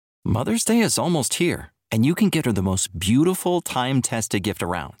Mother's Day is almost here, and you can get her the most beautiful time-tested gift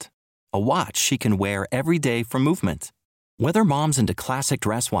around. A watch she can wear every day from Movement. Whether mom's into classic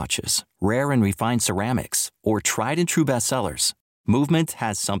dress watches, rare and refined ceramics, or tried and true bestsellers, Movement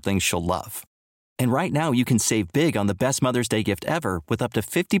has something she'll love. And right now you can save big on the best Mother's Day gift ever with up to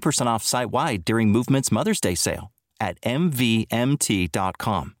 50% off site-wide during Movement's Mother's Day sale at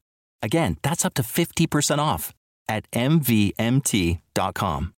MVMT.com. Again, that's up to 50% off at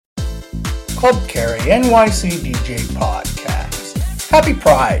MVMT.com. Club Carry NYC DJ Podcast. Happy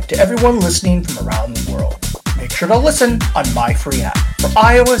Pride to everyone listening from around the world. Make sure to listen on my free app for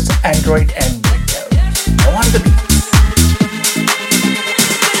iOS, Android, and Windows. Go on the beat.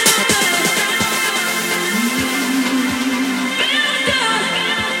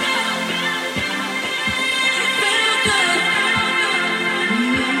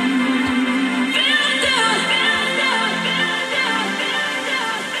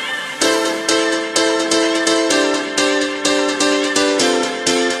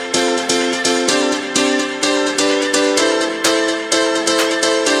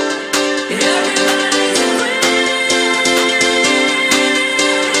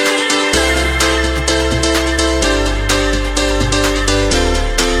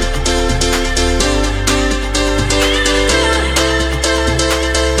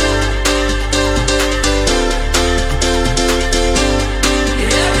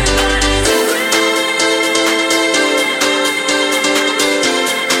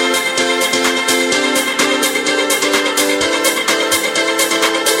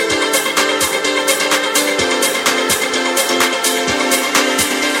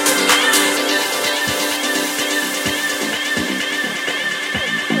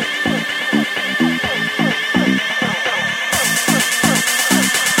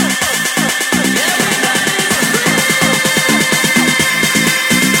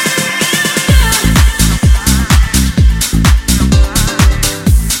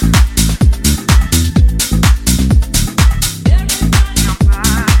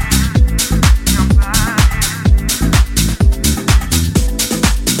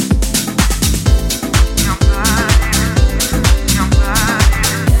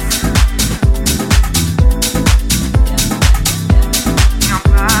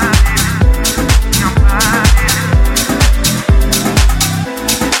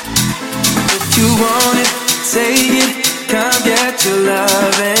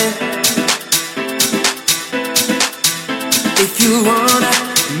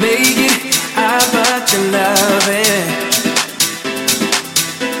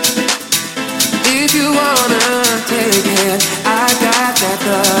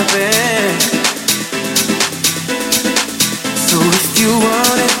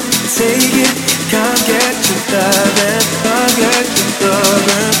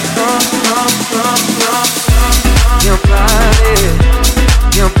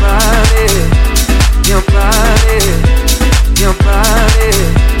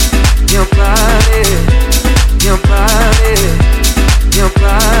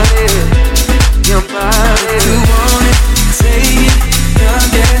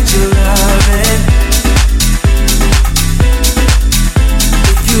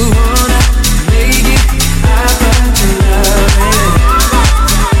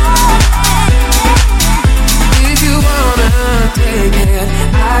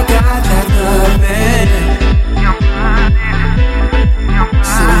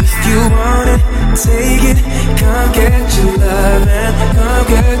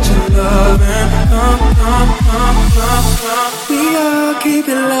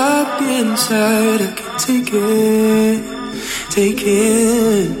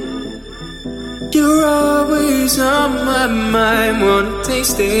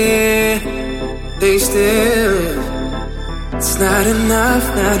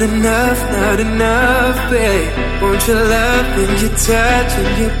 Not enough, babe. Won't your love and your touch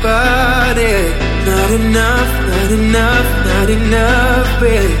and your body? Not enough,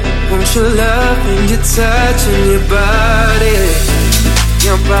 babe. Won't your love and your touch and your body?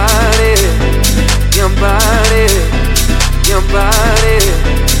 Your body, your body, your body,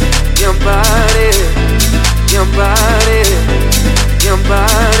 your body, your body, your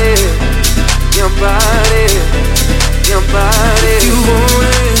body, your body, your body. You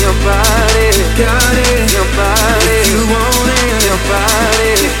want it, your body, got it. Your body, you want it, your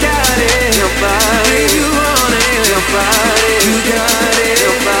body, got it. Your body, you want it, your body, you got it.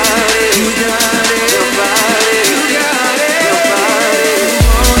 Your body, you got it. Your body, you got it. Your body, you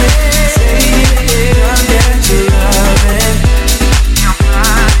want it, take it, I'll get you loving. Your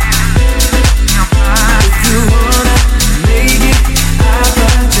body, if you wanna make it, I'll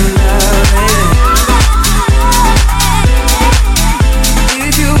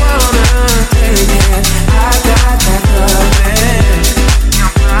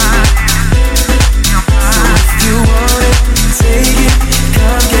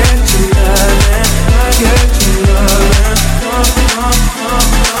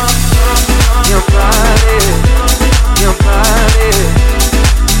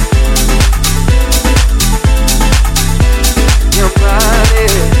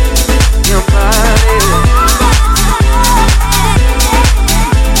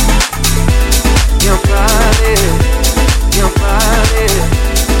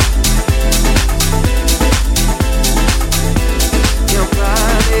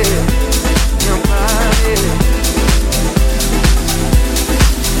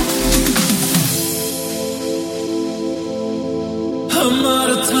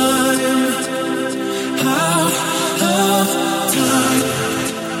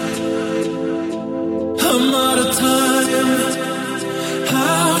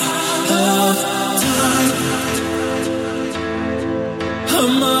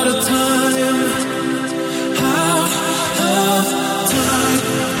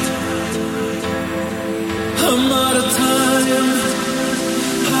out of time.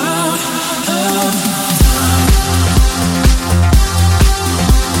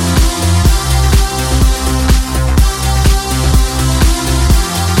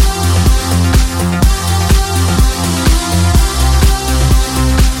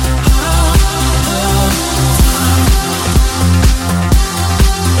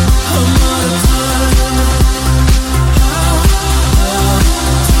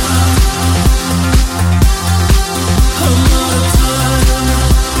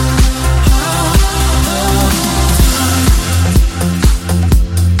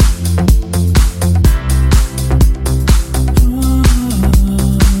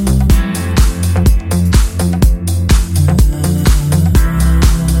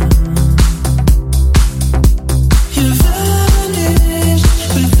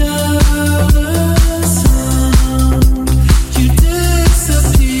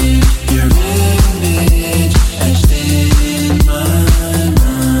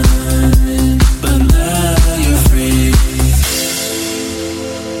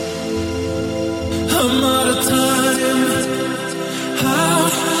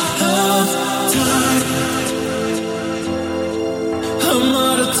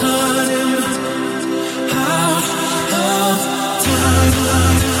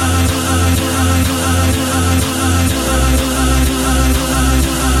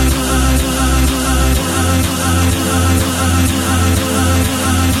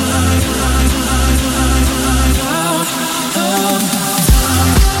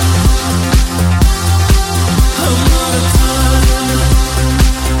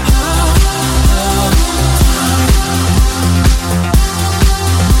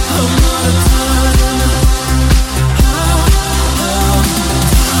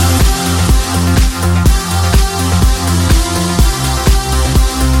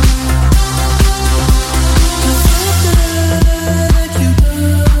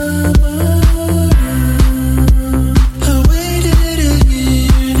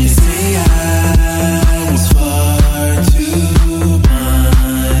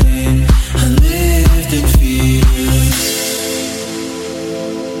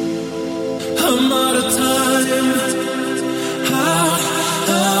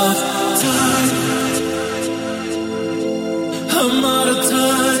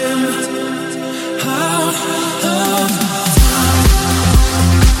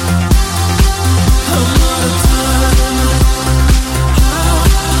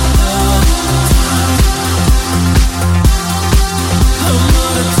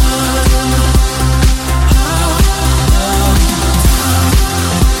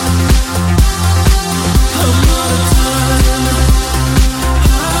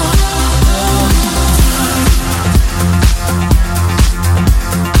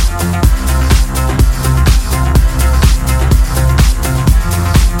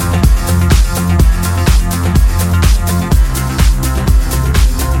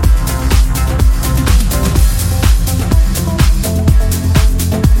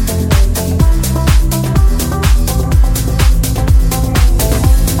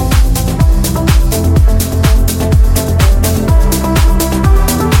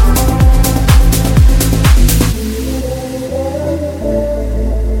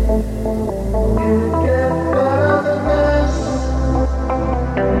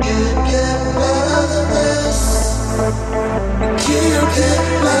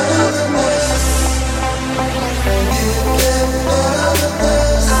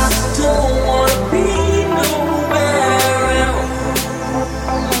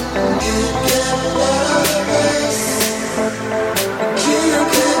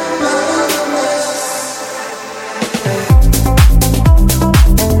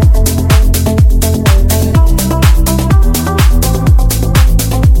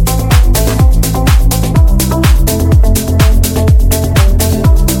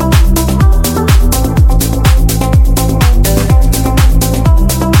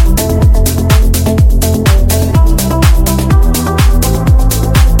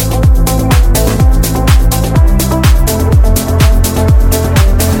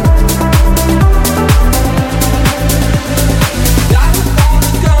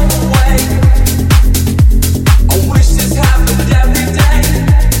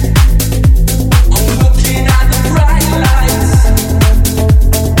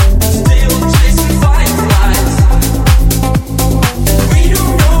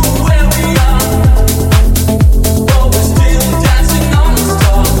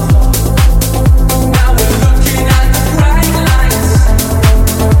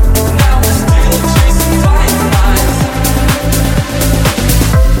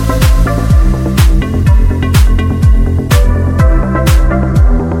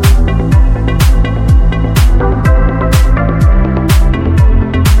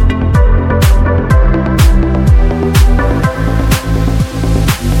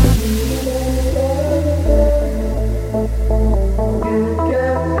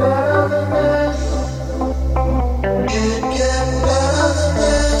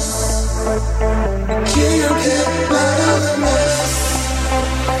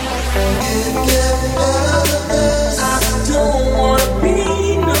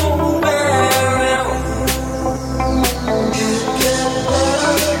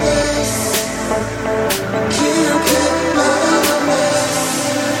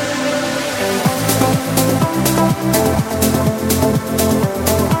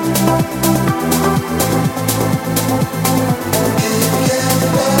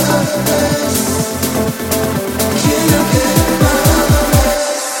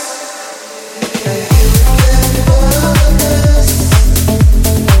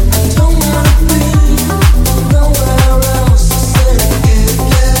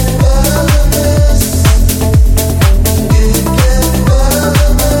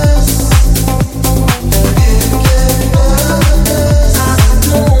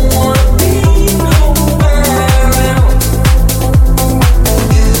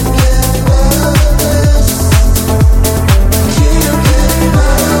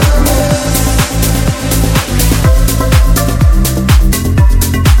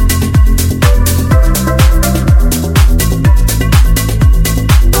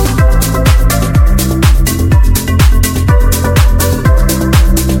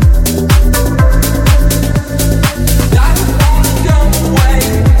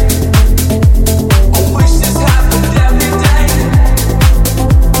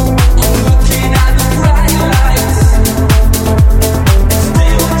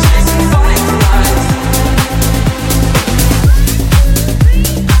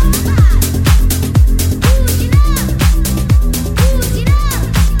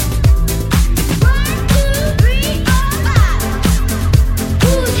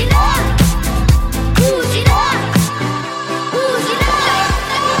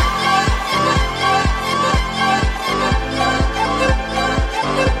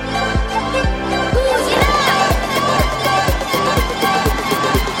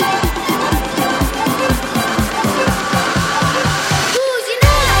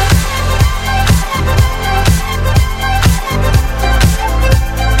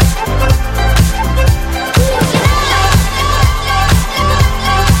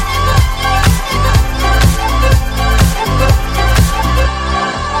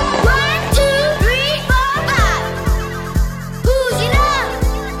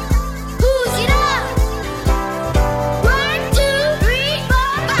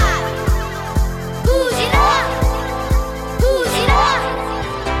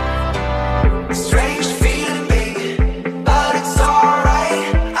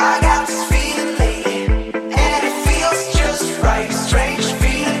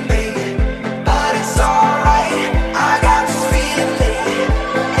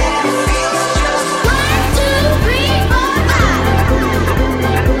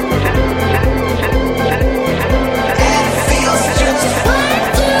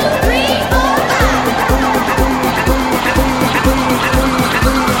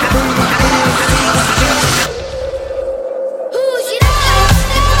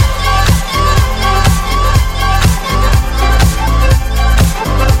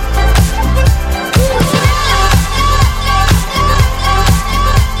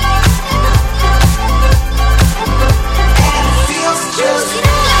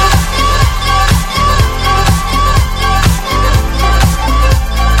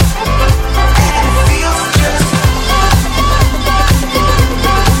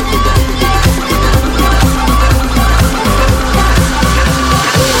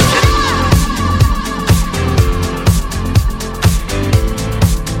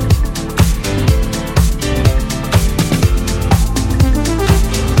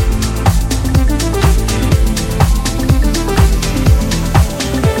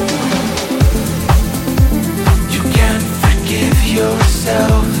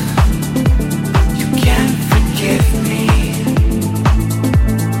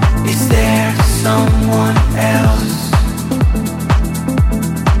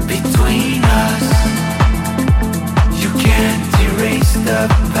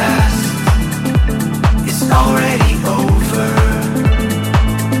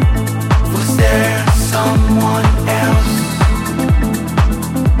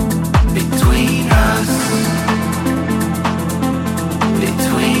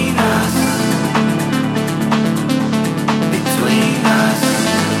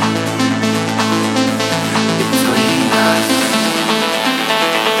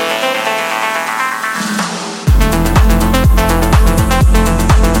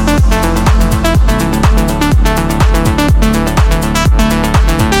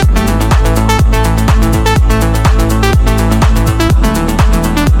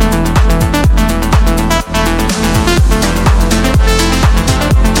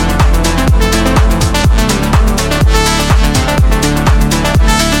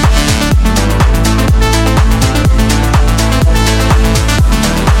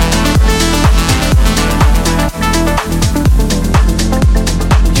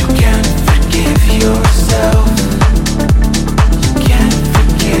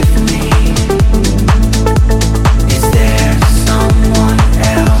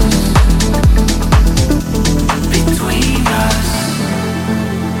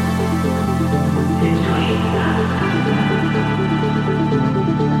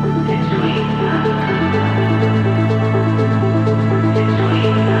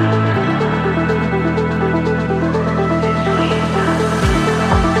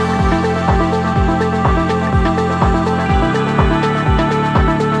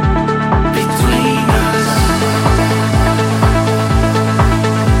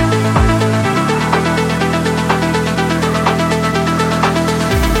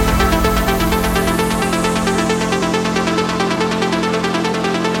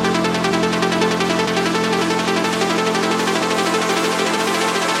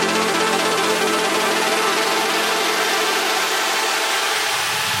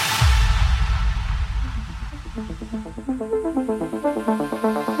 I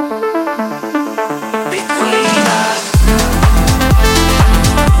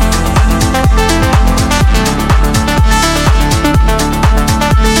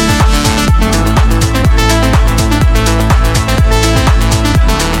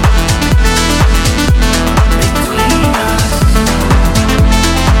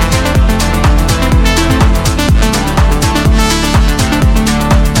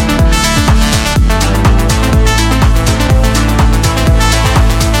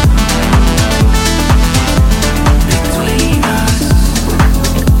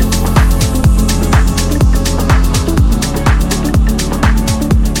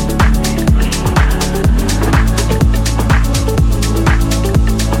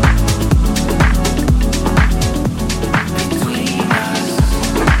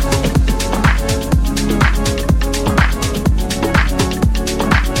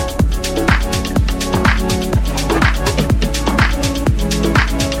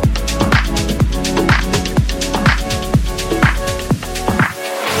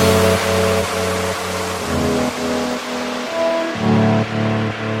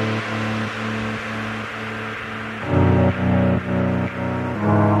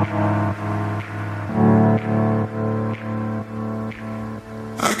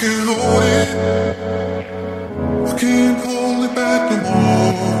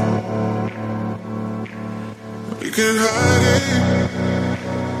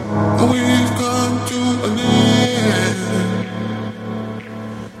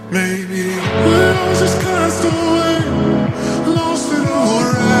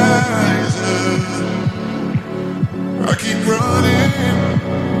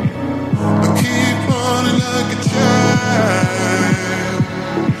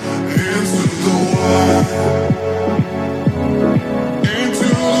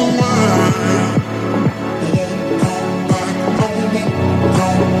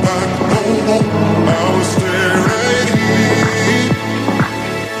will stay right here.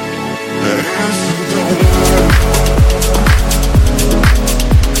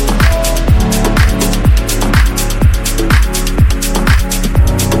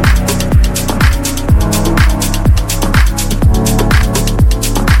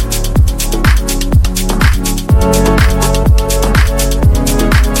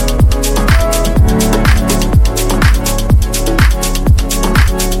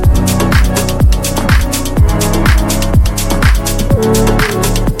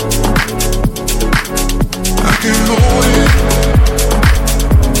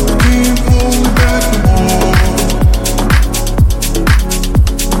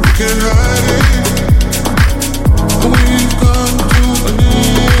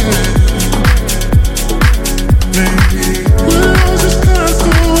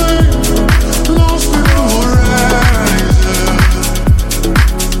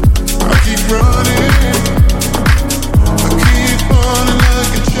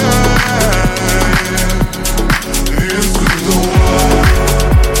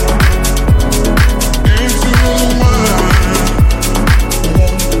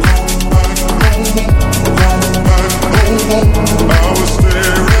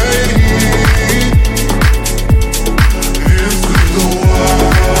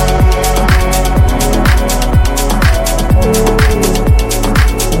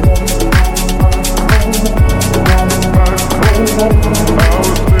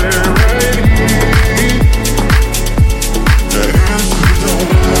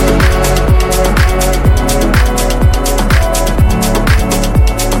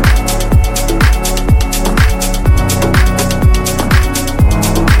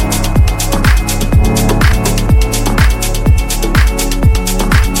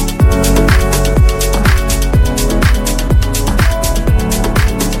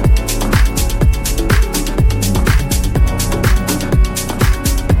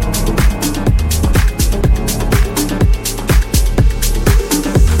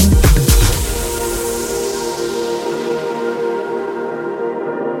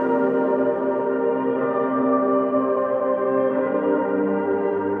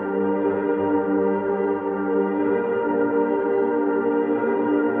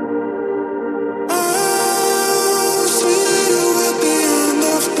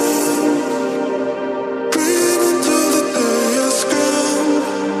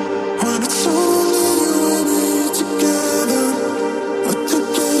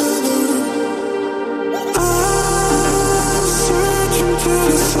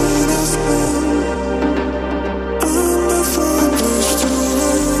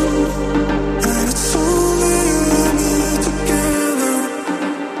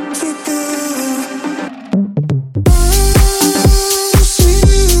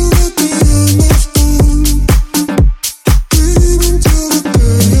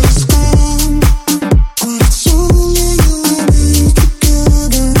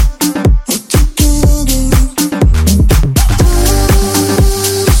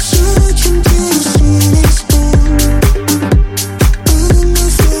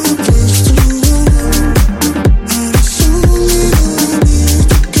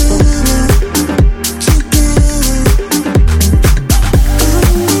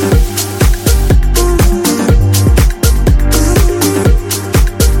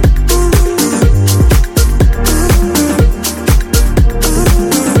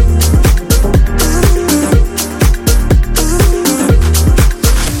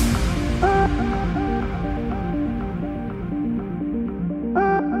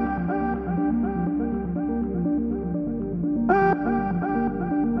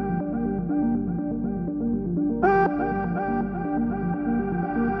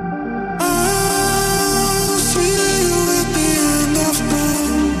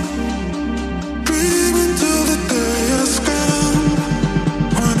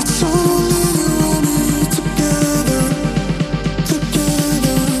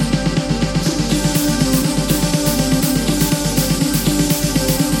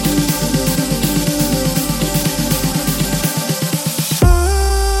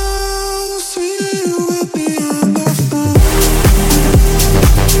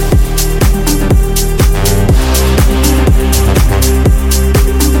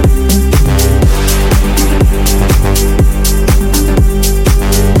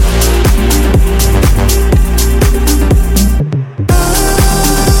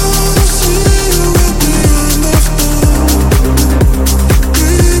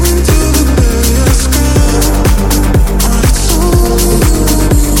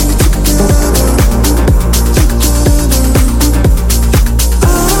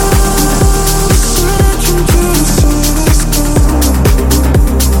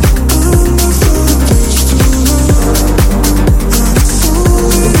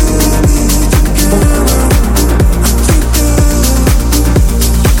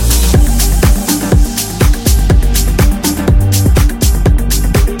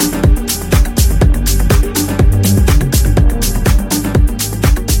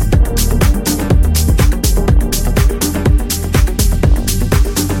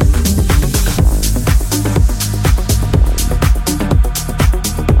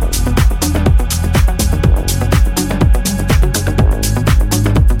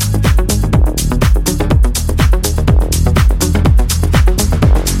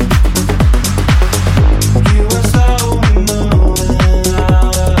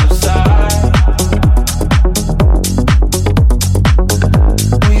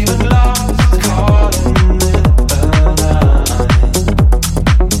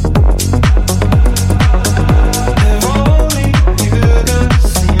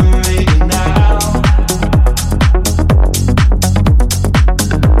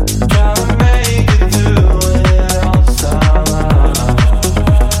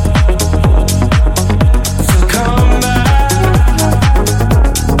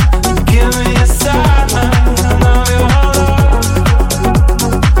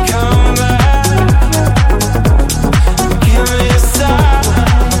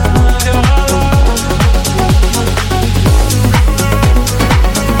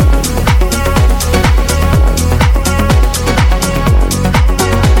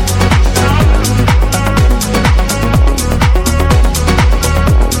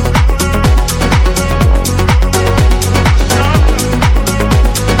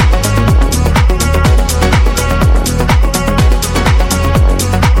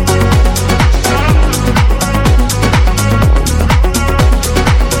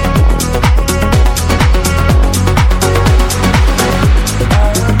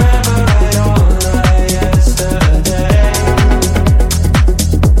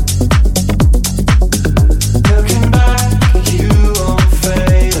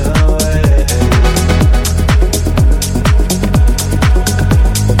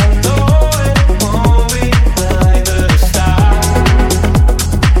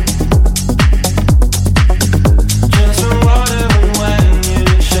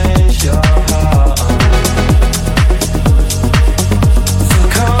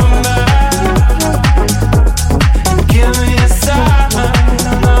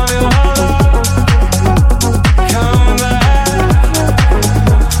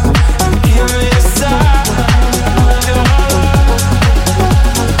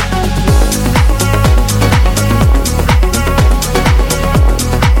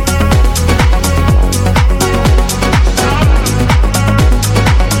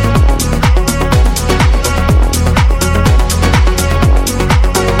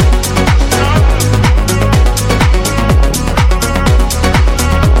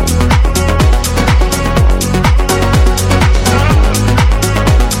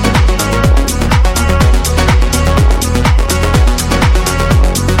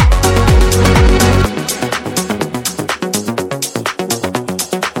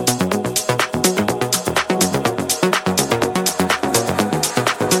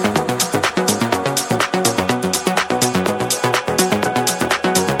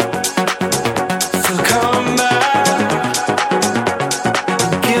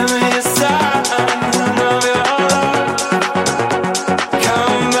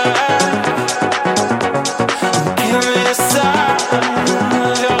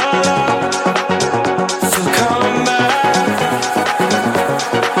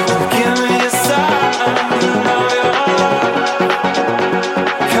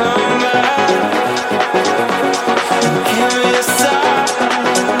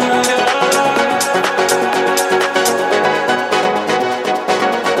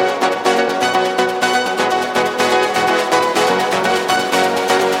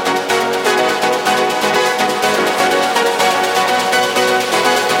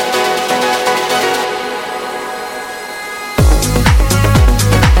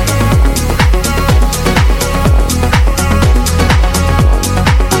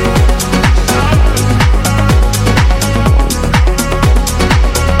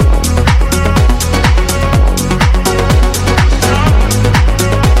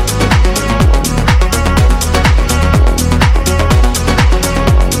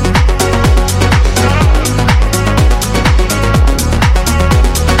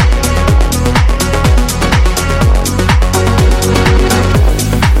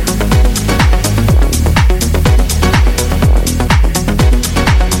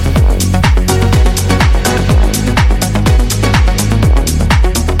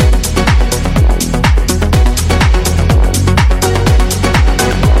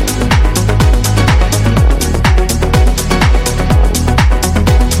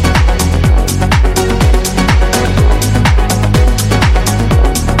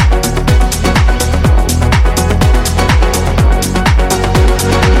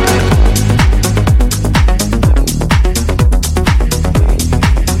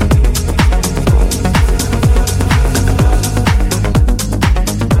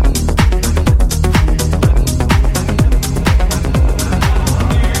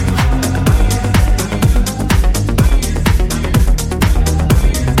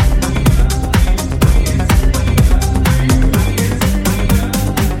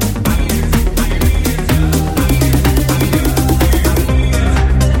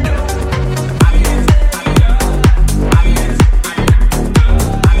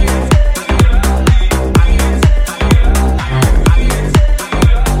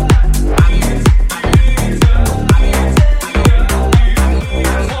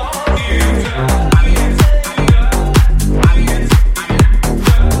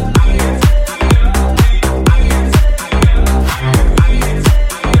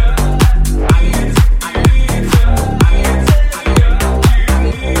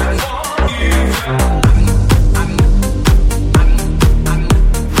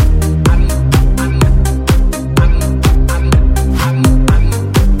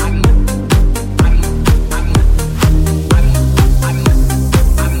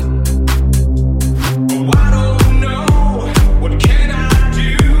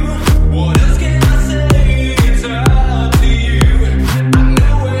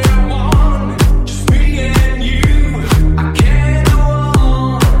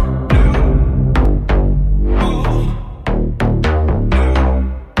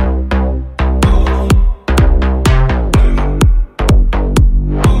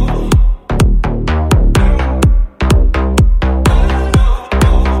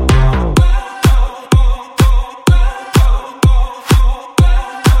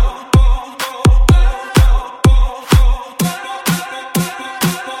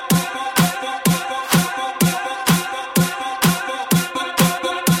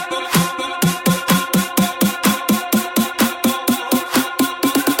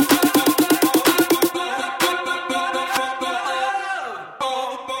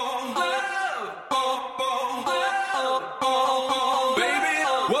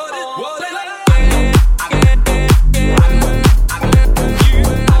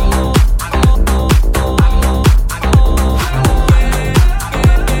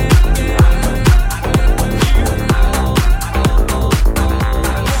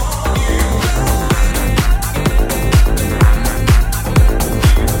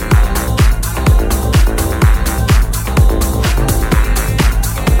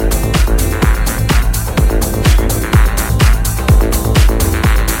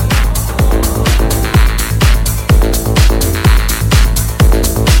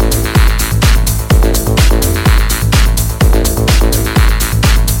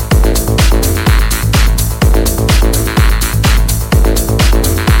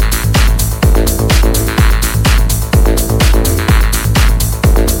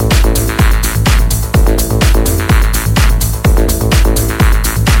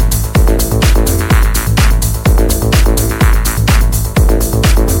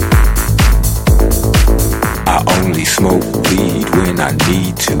 only smoke weed when I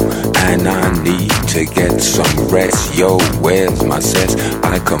need to, and I need to get some rest. Yo, where's my cess?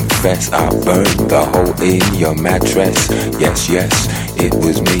 I confess I burned the hole in your mattress. Yes, yes, it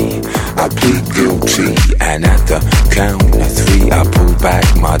was me. I plead guilty, and at the count of 3 I pull back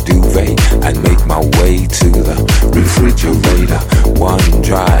my duvet and make my way to the refrigerator. One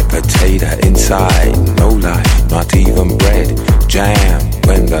dry potato inside, no lie, not even bread. Jam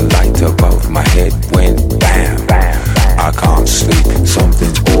when the light above my head went bam. I can't sleep,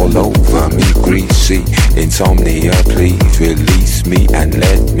 something's all over me, greasy. Insomnia, please release me and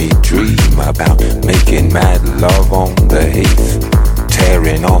let me dream about making mad love on the heath,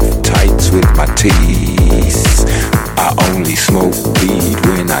 tearing off tights with my teeth. I only smoke weed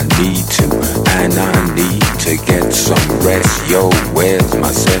when I need to, and I need to get some rest. Yo, where's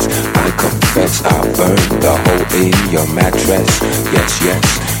my cess? I confess I burned the hole in your mattress. Yes, yes,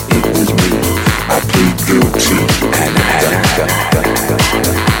 it was me. I plead guilty, and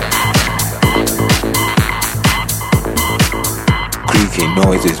creaky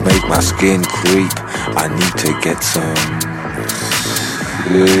noises make my skin creep. I need to get some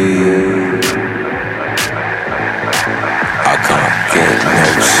sleep.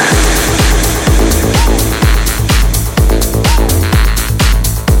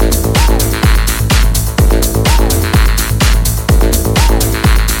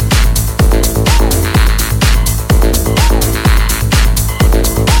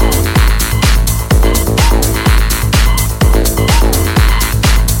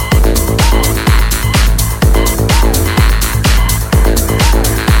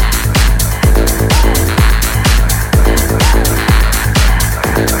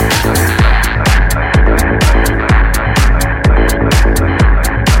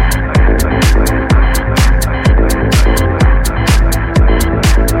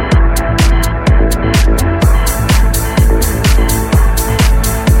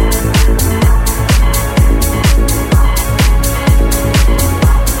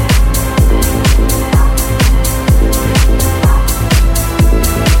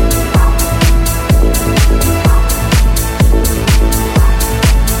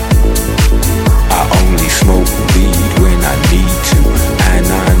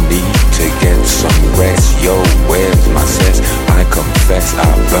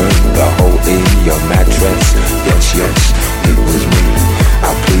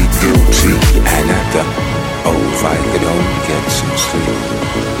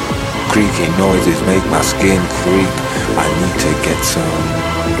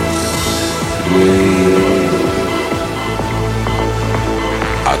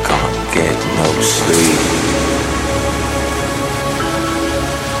 I can't get no sleep.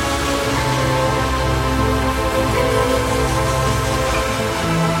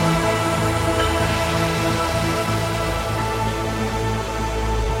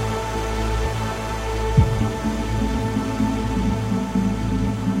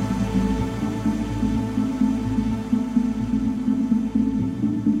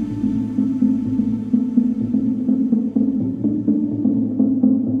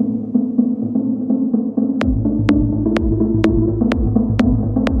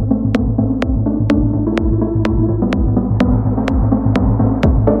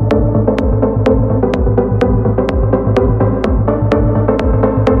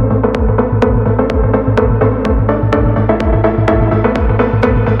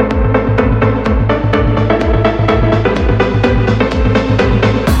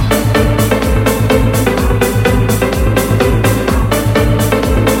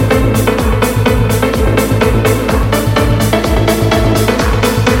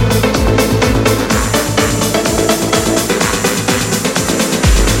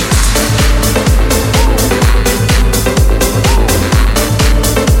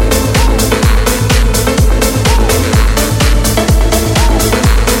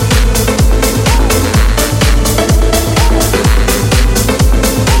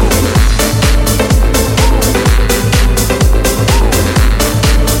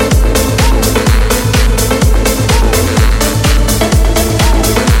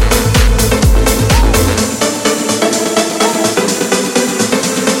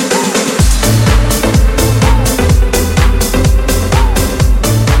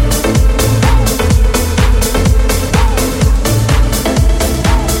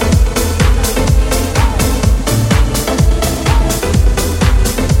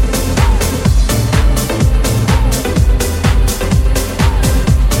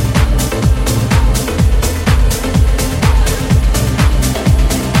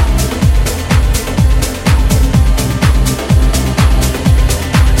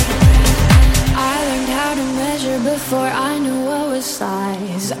 before I knew what was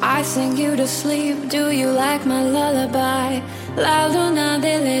size. I sing you to sleep, do you like my lullaby? La luna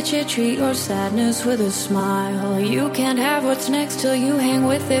de leche, treat your sadness with a smile. You can't have what's next till you hang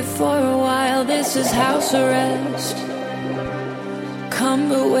with it for a while. This is house arrest. Come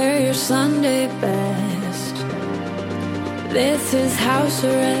but wear your Sunday best. This is house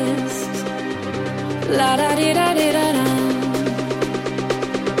arrest. La da di da di da da.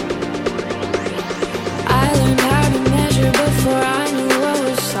 I learned how to measure before I knew what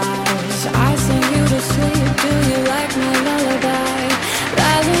was size. I sing you to sleep, do you like my lullaby?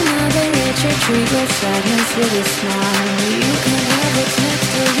 La luna de leche, treat your sadness with a smile. You can have what's next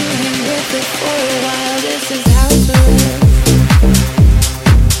till you hang with it for a while. This is house arrest.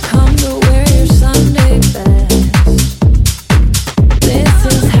 Come to wear your Sunday best. This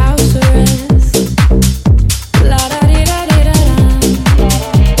is house arrest. La da di da di da da.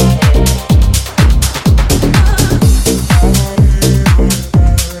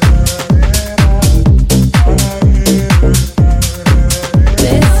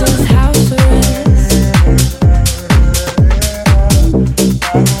 This is house arrest.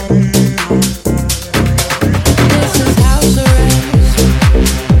 This is house arrest.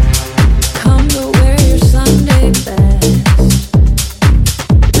 Come to wear your Sunday best.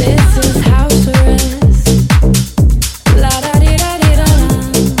 This is house arrest. La da di da di da da.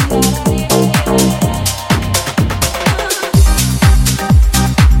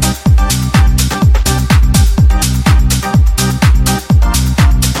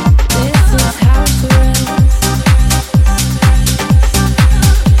 This is house arrest.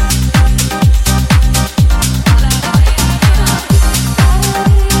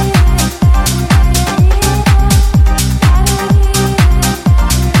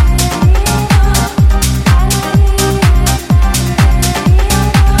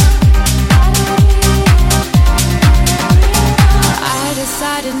 I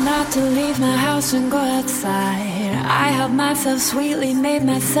decided not to leave my house and go outside. I helped myself sweetly, made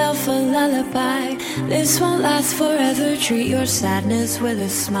myself a lullaby. This won't last forever, treat your sadness with a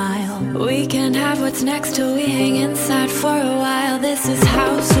smile. We can't have what's next till we hang inside for a while. This is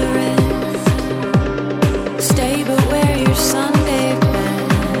house arrest. Stay but wear your Sunday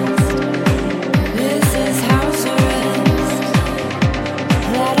best. This is house arrest.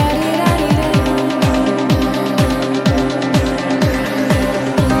 La da di da di da.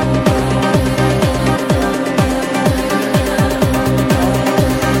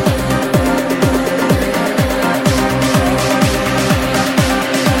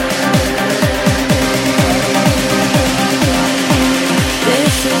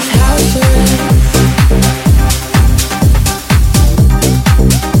 This is house arrest.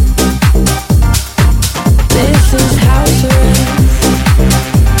 This is house arrest.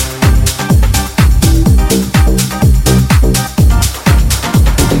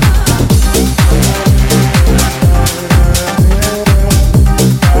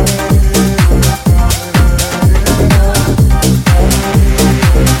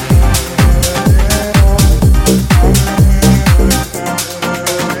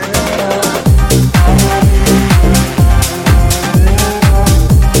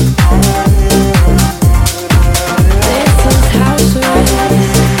 This is house arrest.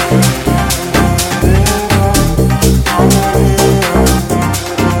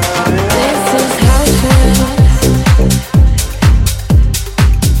 This is house arrest.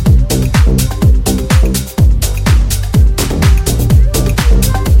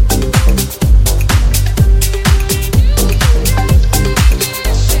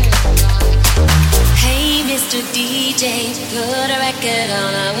 Hey, Mr. DJ, put a record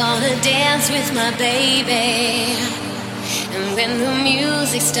on. I wanna dance with my baby. And when the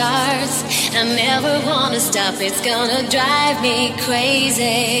music starts, I never wanna stop. It's gonna drive me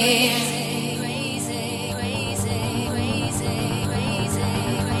crazy.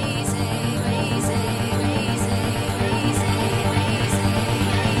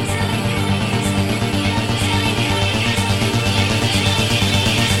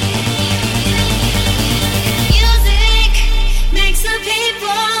 Music makes the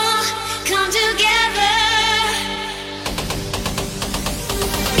people come together.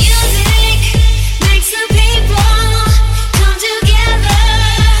 Music makes the people come together.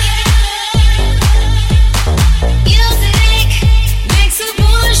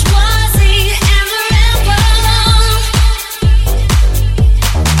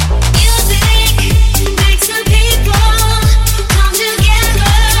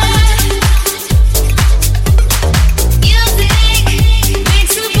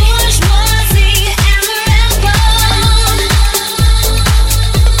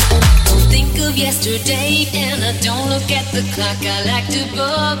 yesterday, and I don't look at the clock. I like to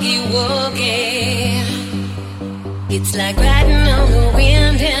boogie woogie. It's like riding on the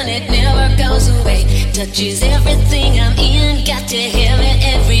wind, and it never goes away. Touches everything I'm in, got to have it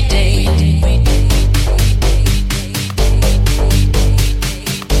every day.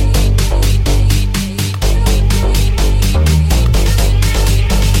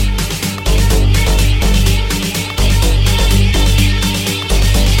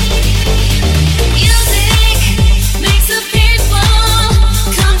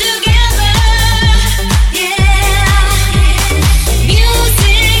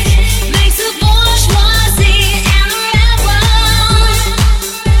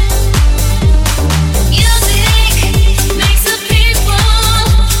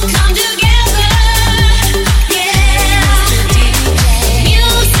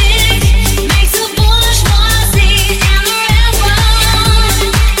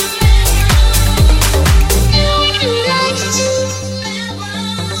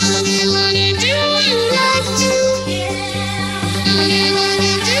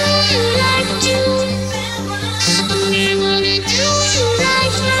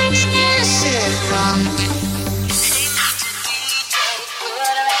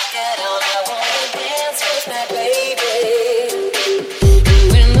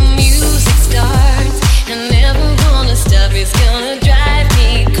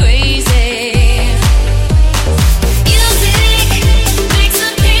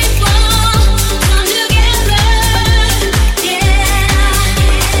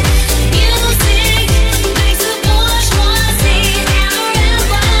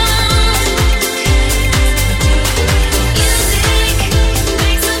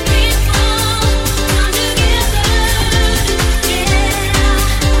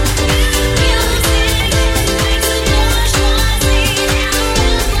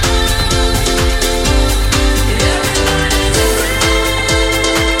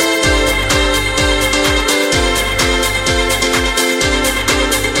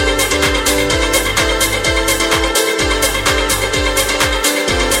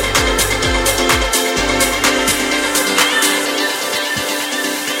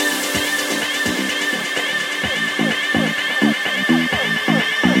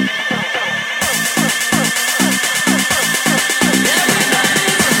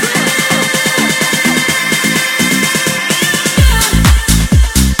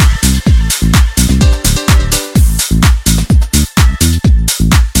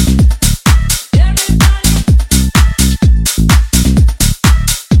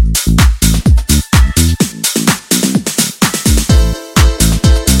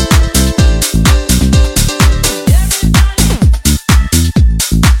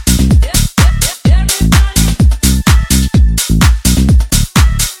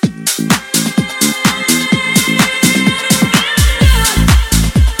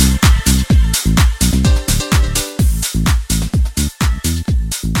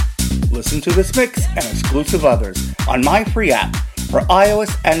 To this mix and exclusive others on my free app for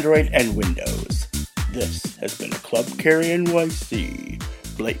iOS, Android, and Windows. This has been a Club Carry NYC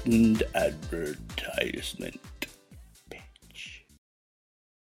blatant advertisement. Bitch.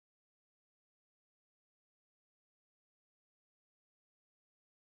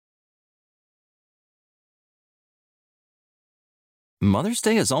 Mother's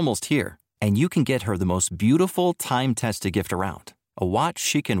Day is almost here, and you can get her the most beautiful time-tested gift around. A watch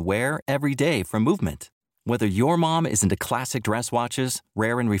she can wear every day from Movement. Whether your mom is into classic dress watches,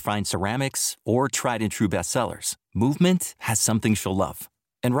 rare and refined ceramics, or tried and true bestsellers, Movement has something she'll love.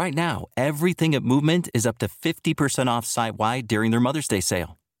 And right now, everything at Movement is up to 50% off site-wide during their Mother's Day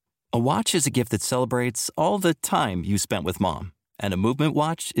sale. A watch is a gift that celebrates all the time you spent with mom. And a Movement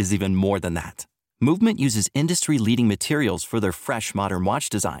watch is even more than that. Movement uses industry-leading materials for their fresh modern watch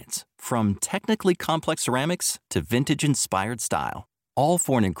designs, from technically complex ceramics to vintage-inspired style. All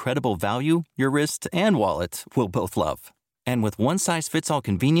for an incredible value your wrist and wallet will both love. And with one-size-fits-all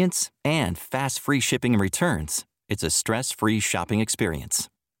convenience and fast free shipping and returns, it's a stress-free shopping experience.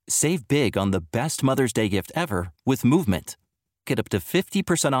 Save big on the best Mother's Day gift ever with Movement. Get up to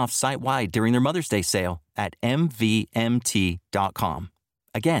 50% off site-wide during their Mother's Day sale at MVMT.com.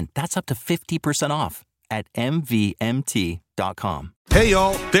 Again, that's up to 50% off at MVMT.com. Hey,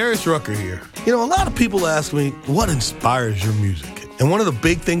 y'all, Darius Rucker here. You know, a lot of people ask me, what inspires your music? And one of the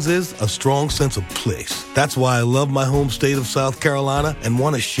big things is a strong sense of place. That's why I love my home state of South Carolina and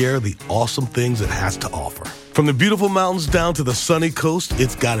want to share the awesome things it has to offer. From the beautiful mountains down to the sunny coast,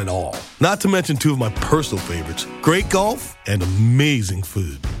 it's got it all. Not to mention two of my personal favorites, great golf and amazing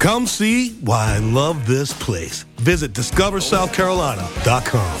food. Come see why I love this place. Visit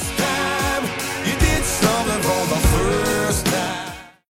discoversouthcarolina.com.